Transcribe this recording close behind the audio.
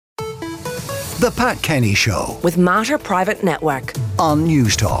The Pat Kenny Show with Mater Private Network on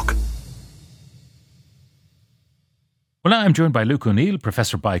News Talk. Well, now I'm joined by Luke O'Neill,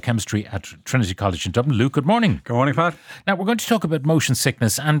 Professor of Biochemistry at Trinity College in Dublin. Luke, good morning. Good morning, Pat. Now, we're going to talk about motion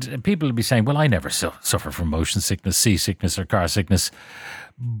sickness, and people will be saying, well, I never suffer from motion sickness, seasickness or car sickness.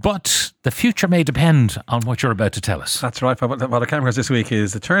 But the future may depend on what you're about to tell us. That's right. What I came across this week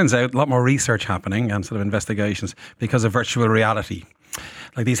is it turns out a lot more research happening and sort of investigations because of virtual reality.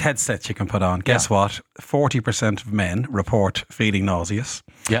 Like these headsets you can put on. Guess what? 40% of men report feeling nauseous.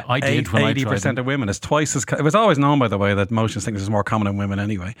 Yeah, I did when I tried 80% of women. It's twice as... It was always known, by the way, that motion sickness is more common in women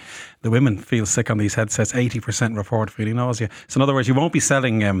anyway. The women feel sick on these headsets. 80% report feeling nausea. So in other words, you won't be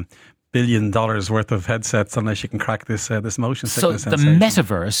selling $1 billion worth of headsets unless you can crack this motion sickness So the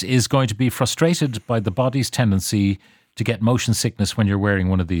metaverse is going to be frustrated by the body's tendency to get motion sickness when you're wearing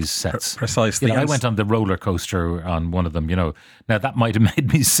one of these sets. Precisely. I went on the roller coaster on one of them, Now, that might have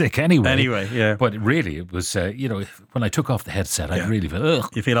made me sick anyway. Yeah. But really, it was, when I took off the headset, I really felt,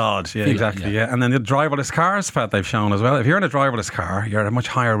 ugh. You feel odd. Yeah, exactly. Yeah. And then the driverless cars, Pat, they've shown as well. If you're in a driverless car, you're at a much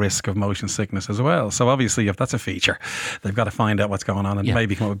higher risk of motion sickness as well. So obviously, if that's a feature, they've got to find out what's going on and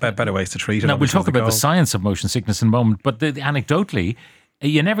maybe come up with better ways to treat it. Now, we'll talk about the science of motion sickness in a moment, but anecdotally,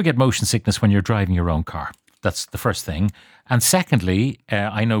 you never get motion sickness when you're driving your own car. That's the first thing. And secondly,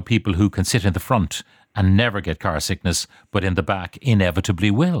 I know people who can sit in the front and never get car sickness, but in the back inevitably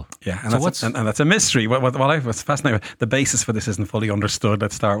will. Yeah, and that's a mystery. What I was fascinated with, the basis for this isn't fully understood.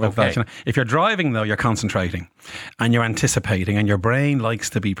 Let's start with that. If you're driving, though, you're concentrating and you're anticipating, and your brain likes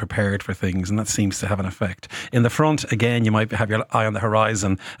to be prepared for things, and that seems to have an effect. In the front, again, you might have your eye on the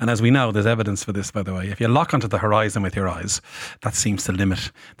horizon, and as we know, there's evidence for this, by the way. If you lock onto the horizon with your eyes, that seems to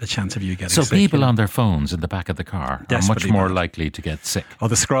limit the chance of you getting sick. So people on their phones in the back of the car are much more likely to get sick. Oh,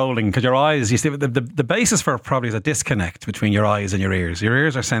 the scrolling, because your eyes, you see, the basis for it probably is a disconnect between your eyes and your ears. Your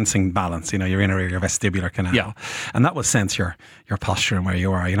ears are sensing balance, your inner ear, your vestibular canal. Yeah. And that will sense your posture and where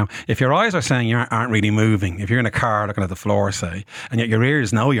you are, If your eyes are saying you aren't really moving, if you're in a car looking at the floor, say, and yet your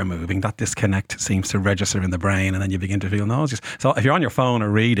ears know you're moving, that disconnect seems to register in the brain, and then you begin to feel nauseous. So if you're on your phone or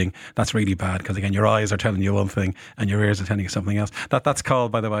reading, that's really bad, because again, your eyes are telling you one thing and your ears are telling you something else. That's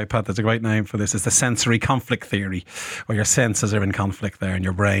called, by the way, Pat, there's a great name for this, it's the sensory conflict theory, where your senses are in conflict there and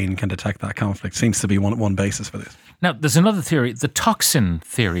your brain can detect that conflict. Seems to be one basis for this. Now, there's another theory, the toxin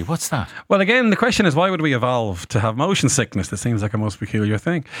theory. What's that? Well, again, the question is, why would we evolve to have motion sickness? This seems like a most peculiar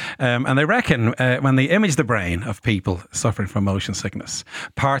thing. And they reckon when they image the brain of people suffering from motion sickness,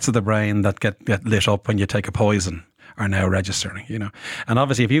 parts of the brain that get lit up when you take a poison are now registering, And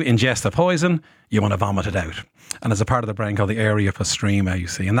obviously, if you ingest a poison, you want to vomit it out. And there's a part of the brain called the area postrema, you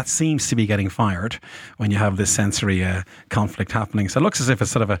see. And that seems to be getting fired when you have this sensory conflict happening. So it looks as if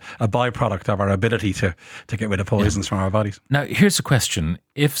it's sort of a byproduct of our ability to get rid of poisons from our bodies. Now, here's a question.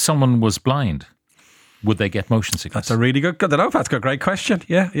 If someone was blind, would they get motion sickness? That's a really good. That's a great question.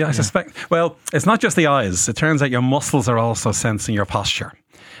 Yeah. I suspect. Well, it's not just the eyes. It turns out your muscles are also sensing your posture.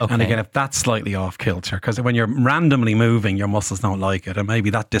 Okay. And again, if that's slightly off kilter, because when you're randomly moving, your muscles don't like it, and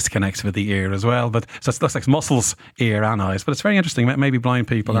maybe that disconnects with the ear as well. But so it looks like muscles, ear, and eyes. But it's very interesting. Maybe blind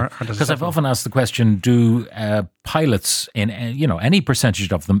people aren't. Because I've often asked the question: do pilots, in any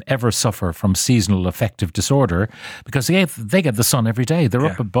percentage of them, ever suffer from seasonal affective disorder? Because they get the sun every day; they're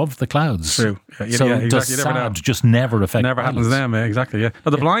up above the clouds. True. Exactly. Does SAD just never affect? Never happens to them. Exactly. Yeah.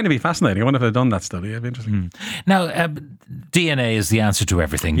 Well, the blind would be fascinating. I wonder if they've done that study. It'd be interesting. Now, DNA is the answer to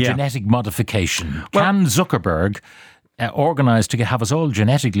everything. Yeah. Genetic modification. Can Zuckerberg organise to have us all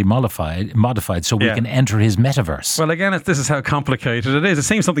genetically modified so we can enter his metaverse? Well, again, this is how complicated it is. It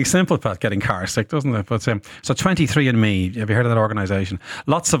seems something simple, Pat, getting car sick, doesn't it? But so 23andMe, have you heard of that organisation?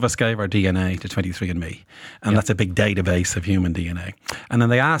 Lots of us gave our DNA to 23andMe, and that's a big database of human DNA. And then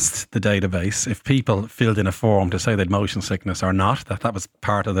they asked the database if people filled in a form to say they had motion sickness or not. That was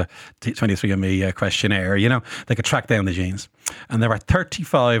part of the 23andMe questionnaire. They could track down the genes. And there were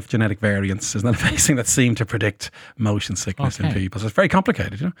 35 genetic variants, isn't that amazing, that seem to predict motion sickness in people. So it's very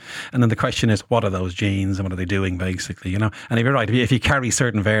complicated, And then the question is, what are those genes and what are they doing, basically, And if you're right, if you carry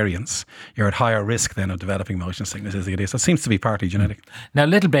certain variants, you're at higher risk then of developing motion sickness, is the idea. So it seems to be partly genetic. Now,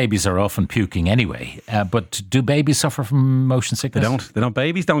 little babies are often puking anyway, but do babies suffer from motion sickness? They don't.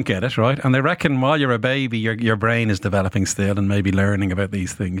 Babies don't get it, right? And they reckon while you're a baby, your brain is developing still and maybe learning about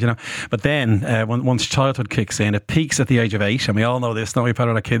these things, But then once childhood kicks in, it peaks at the age of 8, and we all know this, don't we? Put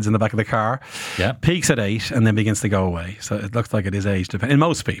our kids in the back of the car. Yeah. Peaks at 8 and then begins to go away. So it looks like it is age dependent in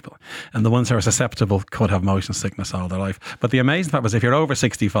most people. And the ones who are susceptible could have motion sickness all their life. But the amazing part was if you're over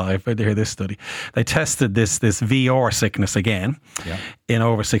 65, I did hear this study, they tested this VR sickness again in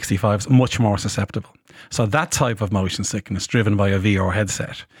over 65s, much more susceptible. So that type of motion sickness driven by a VR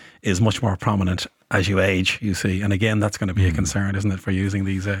headset is much more prominent as you age, you see. And again, that's going to be a concern, isn't it, for using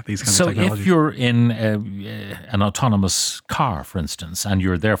these kinds of technologies? So if you're in an autonomous car, for instance, and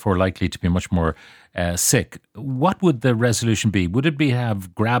you're therefore likely to be much more sick, what would the resolution be? Would it be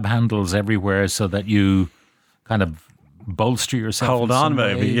have grab handles everywhere so that you kind of bolster yourself? Hold on,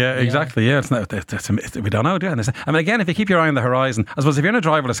 maybe. Yeah, exactly. Yeah, we don't know, do we? I mean, again, if you keep your eye on the horizon, I suppose if you're in a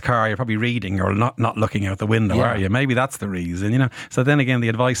driverless car, you're probably reading or not looking out the window, are you? Maybe that's the reason, you know. So then again, the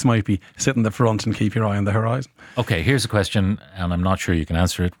advice might be sit in the front and keep your eye on the horizon. Okay, here's a question, and I'm not sure you can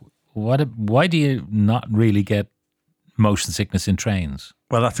answer it. Why do you not really get motion sickness in trains?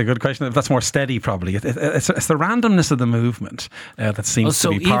 Well, that's a good question. That's more steady, probably. It's the randomness of the movement that seems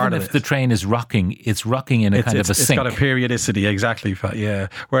to be part of it. So even if the train is rocking, it's rocking in a kind of a sync. It's got a periodicity, exactly. Yeah.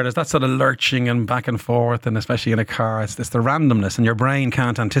 Whereas that sort of lurching and back and forth, and especially in a car, it's the randomness, and your brain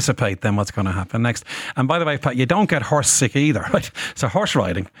can't anticipate then what's going to happen next. And by the way, Pat, you don't get horse sick either, right? So horse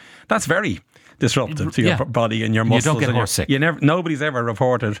riding, that's very disruptive to your body and your muscles. You don't get horse sick. Nobody's ever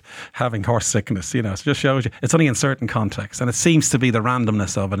reported having horse sickness, you know. So it just shows you it's only in certain contexts, and it seems to be the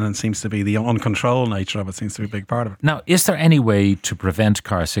randomness of it, and it seems to be the uncontrolled nature of it seems to be a big part of it. Now, is there any way to prevent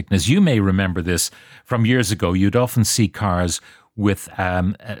car sickness? You may remember this from years ago. You'd often see cars with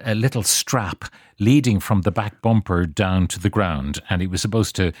a little strap leading from the back bumper down to the ground, and it was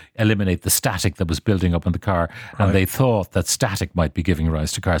supposed to eliminate the static that was building up in the car, and they thought that static might be giving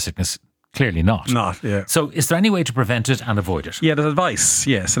rise to car sickness. Clearly not. Yeah. So is there any way to prevent it and avoid it? Yeah, there's advice,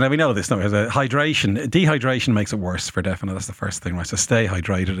 yes. And we know this now. Dehydration makes it worse for definite. That's the first thing, right? So stay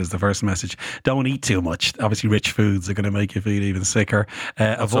hydrated is the first message. Don't eat too much. Obviously, rich foods are going to make you feel even sicker.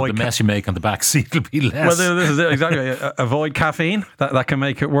 Avoid the mess you make on the back seat will be less. Well, this is it, exactly. Avoid caffeine. That can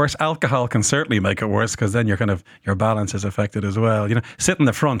make it worse. Alcohol can certainly make it worse because then your balance is affected as well. You know, sit in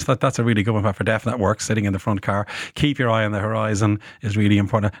the front. That's a really good one for definite work. Sitting in the front car. Keep your eye on the horizon is really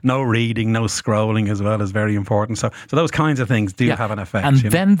important. No reading. No scrolling as well is very important. So those kinds of things do have an effect. And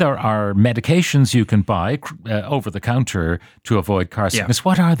then there are medications you can buy over the counter to avoid car sickness. Yeah.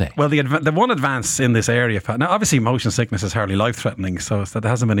 What are they? Well, the one advance in this area, Pat, now obviously motion sickness is hardly life-threatening, so there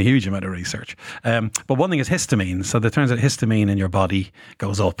hasn't been a huge amount of research. But one thing is histamine. So it turns out histamine in your body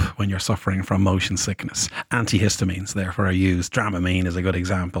goes up when you're suffering from motion sickness. Antihistamines, therefore, are used. Dramamine is a good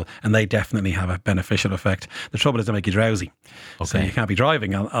example, and they definitely have a beneficial effect. The trouble is they make you drowsy. Okay. So you can't be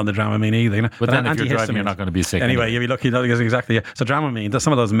driving on the Dramamine either. You know? But then if you're driving, you're not going to be sick. Anyway, you'll be lucky. Exactly. Yeah. So Dramamine,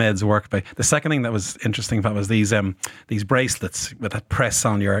 some of those meds work. By the second thing that was interesting was these bracelets with that press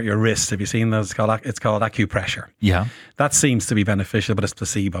on your wrist. Have you seen those? It's called acupressure. Yeah. That seems to be beneficial, but it's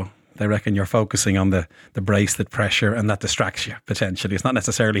placebo. They reckon you're focusing on the bracelet pressure, and that distracts you potentially. It's not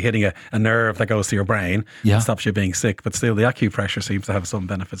necessarily hitting a nerve that goes to your brain. Yeah. It stops you being sick, but still the acupressure seems to have some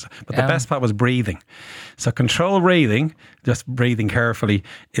benefits. But the best part was breathing. So control breathing, just breathing carefully,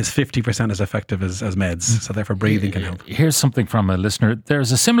 is 50% as effective as meds. So therefore breathing can help. Here's something from a listener.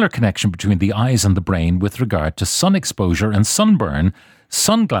 There's a similar connection between the eyes and the brain with regard to sun exposure and sunburn.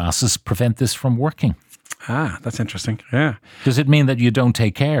 Sunglasses prevent this from working. Ah, that's interesting. Yeah. Does it mean that you don't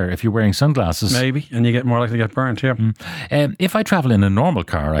take care if you're wearing sunglasses? Maybe, and you get more likely to get burnt, yeah. If I travel in a normal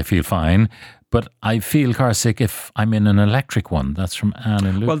car, I feel fine. But I feel car sick if I'm in an electric one. That's from Anne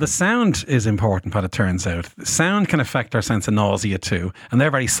and Luke. Well, the sound is important, but it turns out. Sound can affect our sense of nausea too. And they're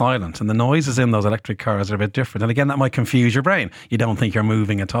very silent. And the noises in those electric cars are a bit different. And again, that might confuse your brain. You don't think you're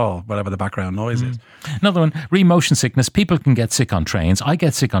moving at all, whatever the background noise is. Another one, motion sickness. People can get sick on trains. I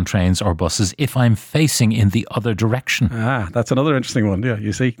get sick on trains or buses if I'm facing in the other direction. Ah, that's another interesting one. Yeah,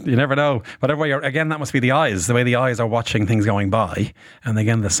 you see, you never know. Whatever way again, that must be the eyes. The way the eyes are watching things going by. And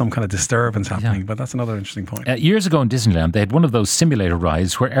again, there's some kind of disturbance happening. Yeah. But that's another interesting point. Years ago in Disneyland, they had one of those simulator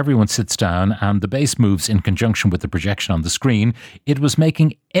rides where everyone sits down and the base moves in conjunction with the projection on the screen. It was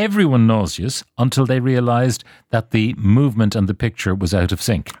making everyone nauseous until they realised that the movement and the picture was out of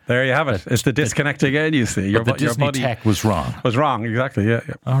sync. There you have it. It's the disconnect again, you see. The Disney tech was wrong. Was wrong, exactly, yeah.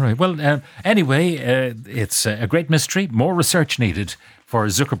 All right. Well, anyway, it's a great mystery. More research needed for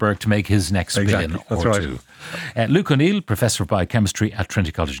Zuckerberg to make his next billion or two. Luke O'Neill, Professor of Biochemistry at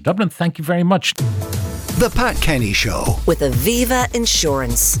Trinity College Dublin, thank you very much. The Pat Kenny Show. With Aviva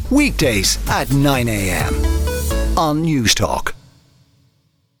Insurance. Weekdays at 9 a.m. on News Talk.